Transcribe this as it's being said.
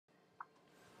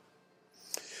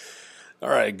All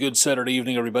right, good Saturday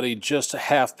evening, everybody. Just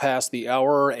half past the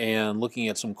hour and looking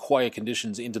at some quiet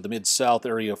conditions into the Mid-South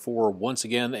area for, once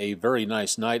again, a very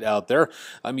nice night out there.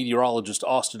 I'm meteorologist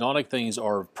Austen Onek. Things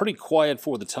are pretty quiet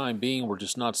for the time being. We're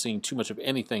just not seeing too much of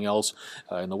anything else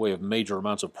in the way of major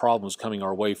amounts of problems coming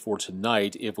our way for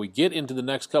tonight. If we get into the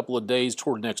next couple of days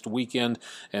toward next weekend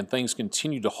and things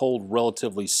continue to hold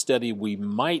relatively steady, we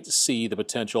might see the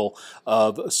potential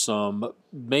of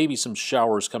maybe some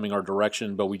showers coming our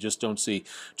direction, but we just don't see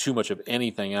too much of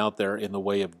anything out there in the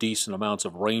way of decent amounts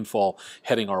of rainfall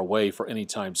heading our way for any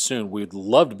time soon. We'd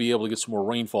love to be able to get some more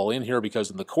rainfall in here because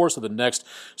in the course of the next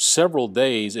several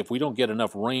days, if we don't get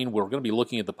enough rain, we're going to be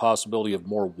looking at the possibility of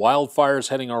more wildfires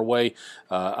heading our way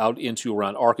out into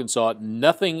around Arkansas.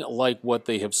 Nothing like what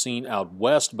they have seen out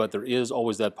west, but there is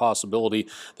always that possibility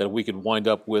that we could wind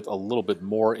up with a little bit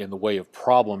more in the way of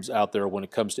problems out there when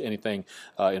it comes to anything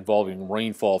involving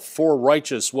rainfall. For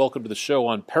Righteous, welcome to the show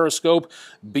on Periscope.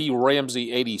 B.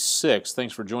 Ramsey 86,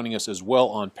 thanks for joining us as well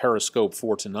on Periscope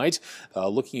for tonight.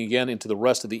 Looking again into the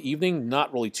rest of the evening,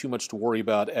 not really too much to worry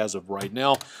about as of right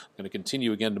now. I'm going to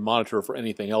continue again to monitor for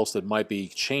anything else that might be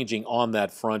changing on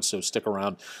that front, so stick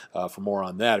around for more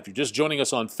on that. If you're just joining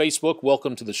us on Facebook,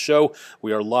 welcome to the show.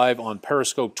 We are live on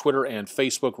Periscope, Twitter, and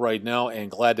Facebook right now, and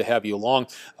glad to have you along.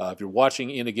 If you're watching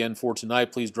in again for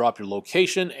tonight, please drop your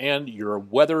location and your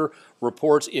weather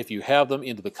reports, if you have them,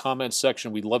 into the comments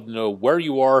section. We'd love to know where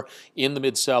you are in the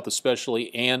Mid-South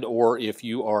especially, and or if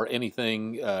you are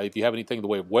anything, if you have anything in the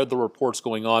way of weather reports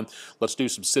going on. Let's do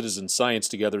some citizen science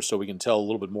together so we can tell a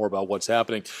little bit more about what's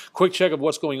happening. Quick check of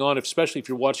what's going on, especially if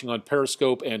you're watching on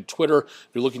Periscope and Twitter. If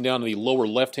you're looking down in the lower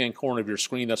left-hand corner of your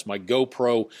screen, that's my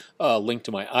GoPro link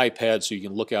to my iPad, so you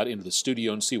can look out into the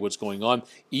studio and see what's going on.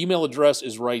 Email address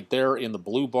is right there in the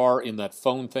blue bar in that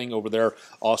phone thing over there,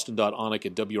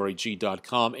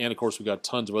 austin.onek@WREG.com. And of course, we've got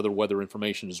tons of other weather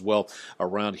information as well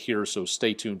around here, so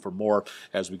stay tuned for more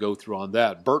as we go through on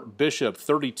that. Burt Bishop,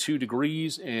 32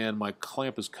 degrees, and my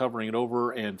clamp is covering it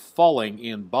over and falling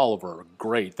in Bolivar.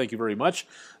 Great. Thank you very much.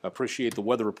 Appreciate the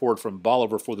weather report from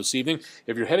Bolivar for this evening.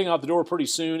 If you're heading out the door pretty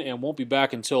soon and won't be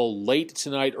back until late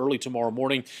tonight, early tomorrow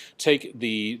morning, take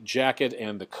the jacket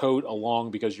and the coat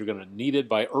along because you're going to need it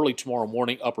by early tomorrow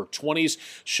morning. Upper 20s.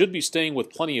 Should be staying with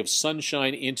plenty of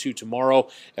sunshine into tomorrow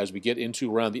as we get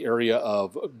into around the area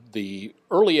of the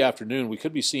early afternoon. We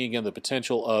could be seeing again the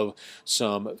potential of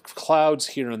some clouds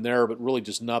here and there, but really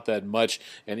just not that much.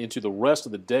 And into the rest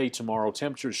of the day tomorrow,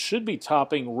 temperatures should be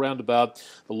topping around about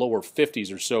the lower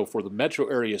 50s or so for the metro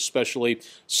area especially.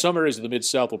 Some areas of the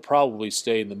Mid-South will probably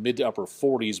stay in the mid to upper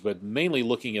 40s, but mainly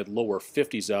looking at lower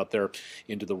 50s out there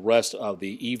into the rest of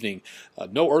the evening.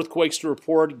 No earthquakes to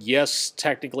report. Yes,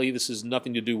 technically this is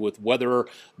nothing to do with weather,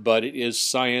 but it is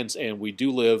science, and we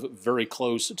do live very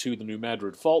close to the New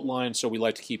Madrid fault line, so we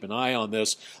like to keep an eye on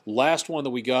this. Last one that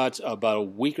we got about a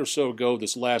week or so ago,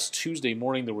 this last Tuesday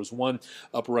morning, there was one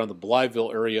up around the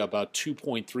Blytheville area, about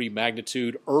 2.3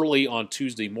 magnitude, early on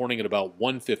Tuesday morning at about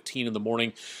 1:15 in the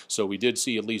morning. So we did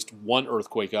see at least one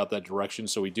earthquake out that direction.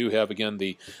 So we do have, again,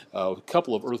 the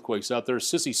couple of earthquakes out there.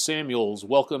 Sissy Samuels,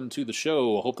 welcome to the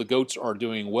show. I hope the goats are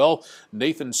doing well.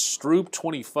 Nathan Stroop,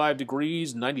 25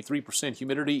 degrees, 93%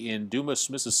 humidity in Dumas,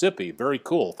 Mississippi. Very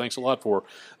cool. Thanks a lot for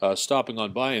stopping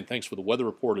on by, and thanks for the weather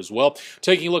report as well.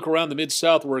 Taking a look around the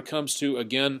Mid-South where it comes to,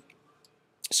 again,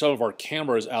 some of our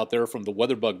cameras out there from the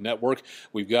WeatherBug Network.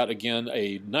 We've got, again,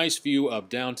 a nice view of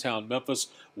downtown Memphis,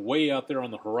 way out there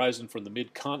on the horizon from the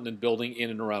Mid-Continent building in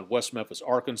and around West Memphis,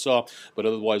 Arkansas, but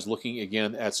otherwise looking,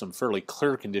 again, at some fairly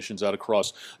clear conditions out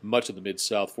across much of the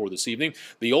Mid-South for this evening.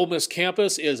 The Ole Miss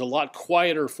campus is a lot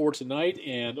quieter for tonight,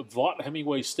 and Vaught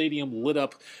Hemingway Stadium lit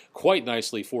up quite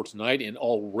nicely for tonight in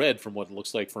all red from what it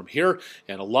looks like from here,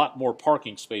 and a lot more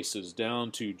parking spaces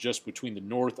down to just between the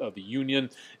north of the Union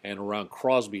and around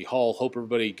Crosby Hall. Hope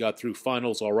everybody got through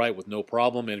finals all right with no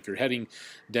problem, and if you're heading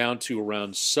down to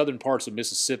around southern parts of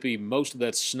Mississippi, most of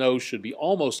that snow should be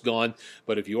almost gone,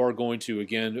 but if you are going to,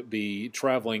 again, be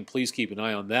traveling, please keep an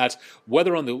eye on that.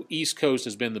 Weather on the East Coast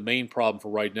has been the main problem for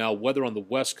right now. Weather on the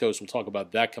West Coast, we'll talk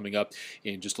about that coming up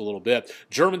in just a little bit.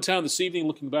 Germantown this evening,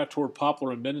 looking back toward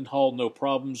Poplar and Mendenhall, no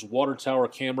problems. Water tower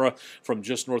camera from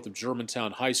just north of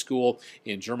Germantown High School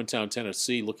in Germantown,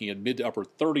 Tennessee, looking at mid to upper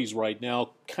 30s right now.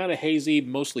 Kind of hazy,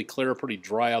 mostly clear, pretty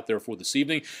dry out there for this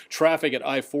evening. Traffic at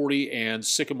I-40 and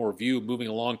Sycamore View moving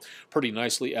along pretty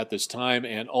nicely at this time,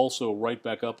 and also right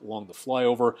back up along the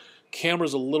flyover.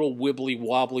 Camera's a little wibbly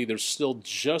wobbly. There's still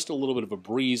just a little bit of a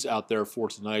breeze out there for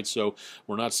tonight, so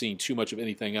we're not seeing too much of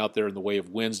anything out there in the way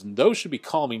of winds, and those should be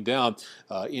calming down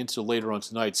into later on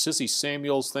tonight. Sissy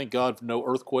Samuels, thank God for no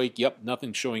earthquake. Yep,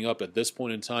 nothing showing up at this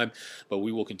point in time, but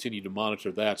we will continue to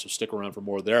monitor that, so stick around for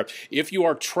more there. If you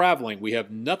are traveling, we have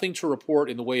nothing to report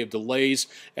in the way of delays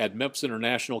at MEPS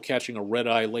International, catching a red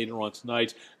eye later on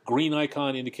tonight. Green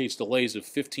icon indicates delays of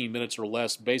 15 minutes or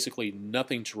less. Basically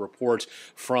nothing to report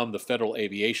from the Federal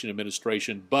Aviation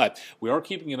Administration, but we are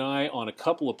keeping an eye on a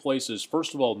couple of places.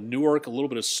 First of all, Newark, a little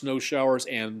bit of snow showers,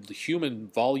 and the human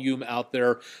volume out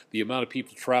there, the amount of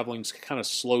people traveling kind of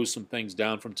slows some things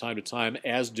down from time to time,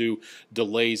 as do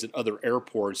delays at other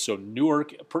airports. So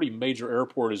Newark, a pretty major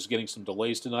airport, is getting some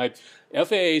delays tonight.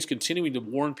 FAA is continuing to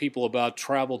warn people about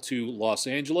travel to Los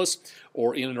Angeles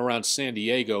or in and around San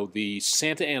Diego. The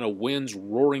Santa Ana winds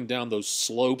roaring down those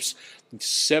slopes,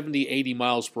 70, 80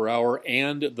 miles per hour,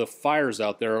 and the fires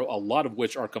out there, a lot of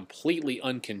which are completely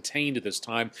uncontained at this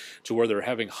time, to where they're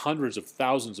having hundreds of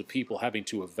thousands of people having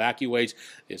to evacuate.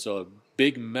 It's a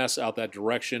big mess out that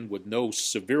direction with no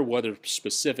severe weather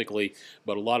specifically,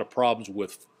 but a lot of problems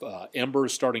with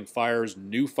embers starting fires,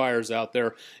 new fires out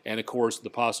there, and of course the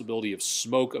possibility of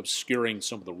smoke obscuring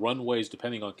some of the runways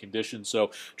depending on conditions.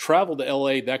 So travel to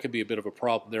LA, that could be a bit of a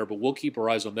problem there, but we'll keep our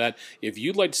eyes on that. If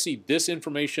you'd like to see this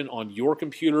information on your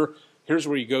computer, here's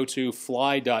where you go to,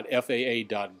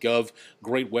 fly.faa.gov.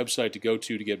 Great website to go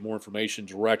to get more information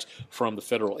direct from the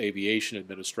Federal Aviation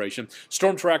Administration.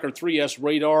 Storm Tracker 3S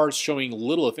radars showing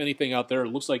little, if anything, out there. It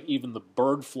looks like even the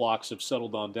bird flocks have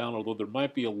settled on down, although there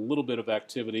might be a little bit of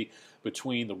activity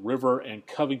between the river and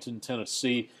Covington,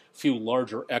 Tennessee. A few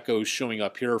larger echoes showing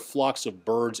up here. Flocks of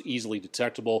birds easily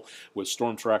detectable with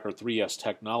Storm Tracker 3S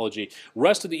technology.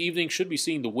 Rest of the evening should be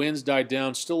seeing the winds die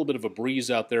down. Still a bit of a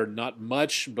breeze out there. Not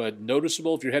much, but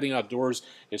noticeable if you're heading outdoors,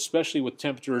 especially with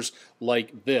temperatures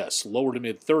like this. Lower to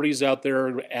mid-30s out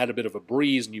there. Add a bit of a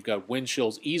breeze, and you've got wind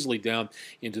chills easily down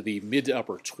into the mid to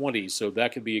upper 20s. So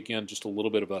that could be, again, just a little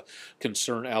bit of a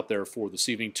concern out there for this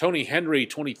evening. Tony Henry,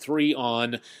 23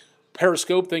 on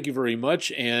Periscope, thank you very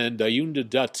much. And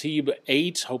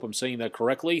Yunda.Tib8, hope I'm saying that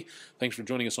correctly. Thanks for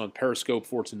joining us on Periscope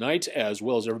for tonight, as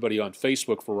well as everybody on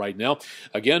Facebook for right now.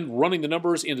 Again, running the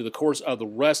numbers into the course of the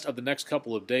rest of the next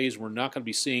couple of days. We're not going to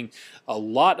be seeing a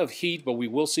lot of heat, but we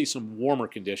will see some warmer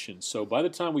conditions. So by the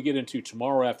time we get into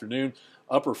tomorrow afternoon,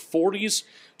 upper 40s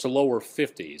to lower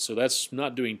 50s. So that's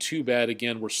not doing too bad.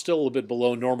 Again, we're still a little bit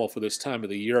below normal for this time of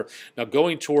the year. Now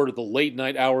going toward the late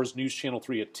night hours, News Channel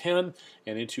 3 at 10,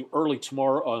 and into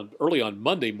early on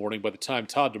Monday morning by the time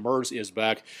Todd Demers is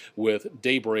back with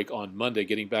Daybreak on Monday,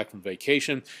 getting back from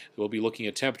vacation. We'll be looking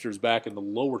at temperatures back in the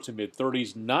lower to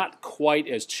mid-30s, not quite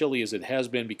as chilly as it has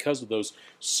been because of those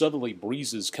southerly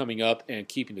breezes coming up and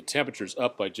keeping the temperatures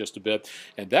up by just a bit.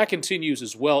 And that continues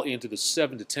as well into the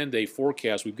 7 to 10 day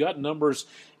forecast. We've got numbers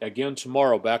again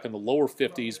tomorrow back in the lower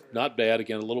 50s, not bad,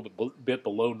 again a little bit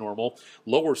below normal.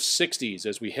 Lower 60s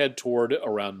as we head toward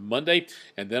around Monday,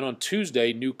 and then on Tuesday,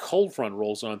 new cold front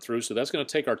rolls on through, so that's going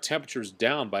to take our temperatures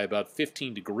down by about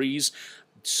 15 degrees.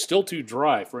 Still too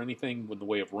dry for anything in the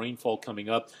way of rainfall coming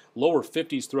up. Lower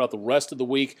 50s throughout the rest of the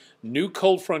week. New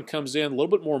cold front comes in, a little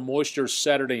bit more moisture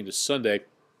Saturday into Sunday.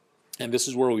 And this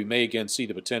is where we may again see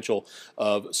the potential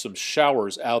of some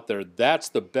showers out there. That's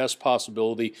the best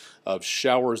possibility of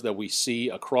showers that we see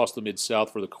across the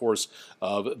Mid-South for the course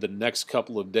of the next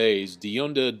couple of days.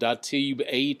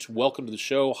 Dionda.Tube8, welcome to the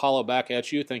show. Holla back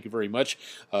at you. Thank you very much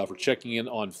for checking in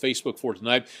on Facebook for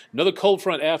tonight. Another cold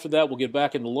front after that. We'll get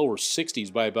back in the lower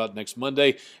 60s by about next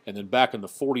Monday, and then back in the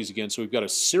 40s again. So we've got a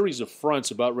series of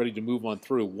fronts about ready to move on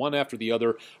through, one after the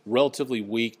other, relatively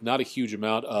weak, not a huge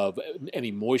amount of any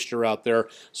moisture out there.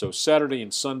 So Saturday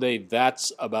and Sunday,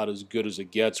 that's about as good as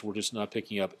it gets. We're just not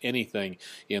picking up anything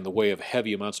in the way of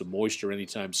heavy amounts of moisture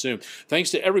anytime soon.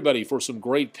 Thanks to everybody for some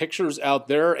great pictures out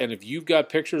there, and if you've got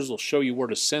pictures, we'll show you where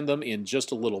to send them in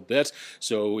just a little bit.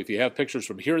 So if you have pictures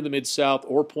from here in the Mid-South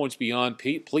or points beyond,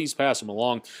 please pass them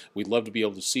along. We'd love to be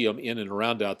able to see them in and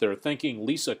around out there. Thanking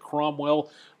Lisa Cromwell,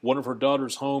 one of her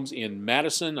daughter's homes in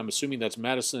Madison. I'm assuming that's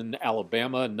Madison,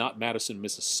 Alabama, not Madison,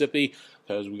 Mississippi,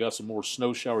 because we got some more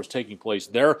snow showers taking place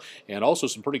there, and also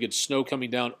some pretty good snow coming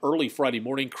down early Friday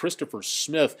morning. Christopher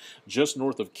Smith, just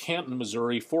north of Canton,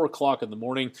 Missouri, 4 o'clock in the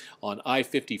morning on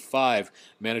I-55,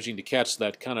 managing to catch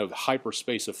that kind of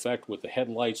hyperspace effect with the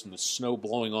headlights and the snow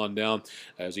blowing on down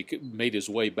as he made his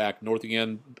way back north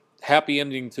again. happy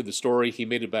ending to the story. He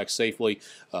made it back safely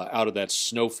out of that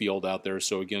snowfield out there.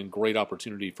 So again, great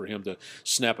opportunity for him to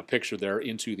snap a picture there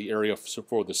into the area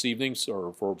for this evening,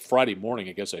 or for Friday morning,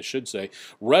 I guess I should say.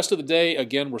 Rest of the day,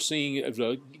 again, we're seeing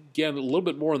again a little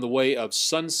bit more in the way of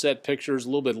sunset pictures, a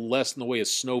little bit less in the way of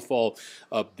snowfall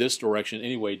up this direction.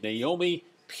 Anyway, Naomi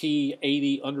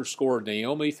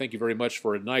P80_Naomi, thank you very much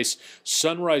for a nice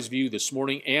sunrise view this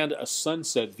morning and a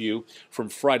sunset view from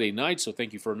Friday night. So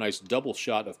thank you for a nice double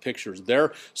shot of pictures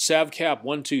there.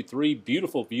 SavCap123,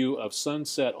 beautiful view of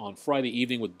sunset on Friday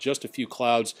evening with just a few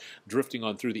clouds drifting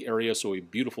on through the area. So a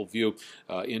beautiful view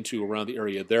into around the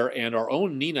area there. And our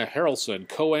own Nina Harrelson,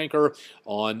 co-anchor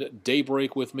on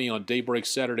Daybreak with me on Daybreak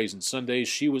Saturdays and Sundays.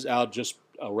 She was out just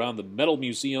around the Metal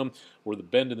Museum where the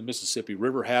bend in the Mississippi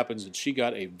River happens, and she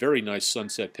got a very nice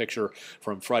sunset picture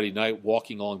from Friday night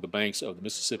walking along the banks of the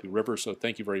Mississippi River. So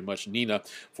thank you very much, Nina,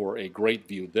 for a great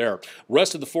view there.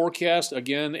 Rest of the forecast,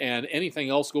 again, and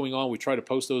anything else going on, we try to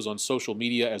post those on social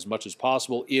media as much as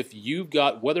possible. If you've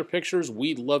got weather pictures,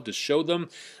 we'd love to show them,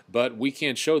 but we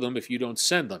can't show them if you don't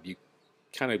send them. You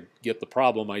kind of get the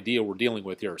problem idea we're dealing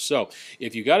with here. So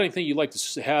if you got anything you'd like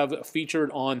to have featured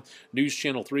on News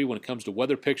Channel 3 when it comes to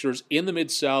weather pictures in the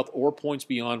Mid-South or points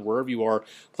beyond, wherever you are,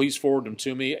 please forward them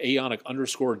to me,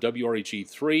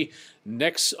 Aonic_WREG3.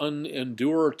 Next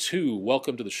Endure 2,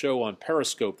 welcome to the show on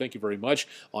Periscope. Thank you very much.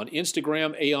 On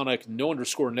Instagram, Aonic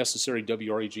 _necessary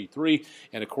WREG3.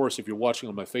 And of course, if you're watching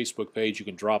on my Facebook page, you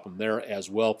can drop them there as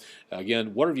well.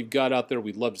 Again, whatever you've got out there,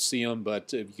 we'd love to see them.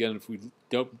 But again, if we're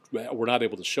not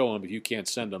able to show them if you can't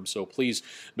send them, so please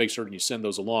make certain you send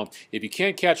those along. If you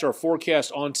can't catch our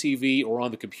forecast on TV or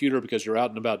on the computer because you're out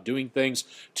and about doing things,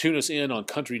 tune us in on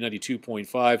Country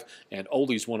 92.5 and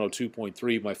Oldies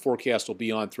 102.3. My forecast will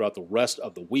be on throughout the rest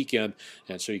of the weekend,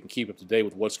 and so you can keep up to date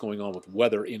with what's going on with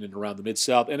weather in and around the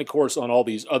Mid-South, and of course on all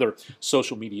these other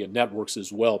social media networks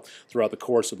as well throughout the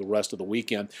course of the rest of the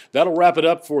weekend. That'll wrap it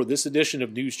up for this edition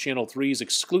of News Channel 3's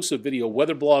exclusive video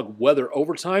weather blog, Weather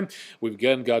Overtime. We've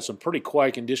again got some pretty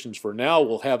quiet conditions for now.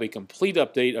 We'll have a complete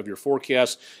update of your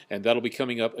forecast, and that'll be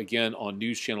coming up again on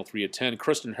News Channel 3 at 10.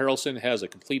 Kristen Harrelson has a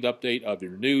complete update of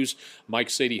your news. Mike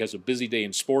Sadie has a busy day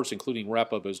in sports, including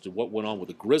wrap-up as to what went on with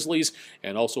the Grizzlies,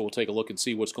 and also we'll take a look and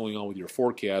see what's going on with your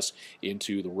forecast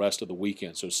into the rest of the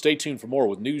weekend. So stay tuned for more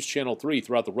with News Channel 3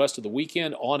 throughout the rest of the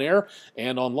weekend on air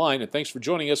and online, and thanks for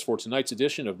joining us for tonight's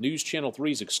edition of News Channel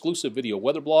 3's exclusive video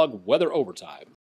weather blog, Weather Overtime.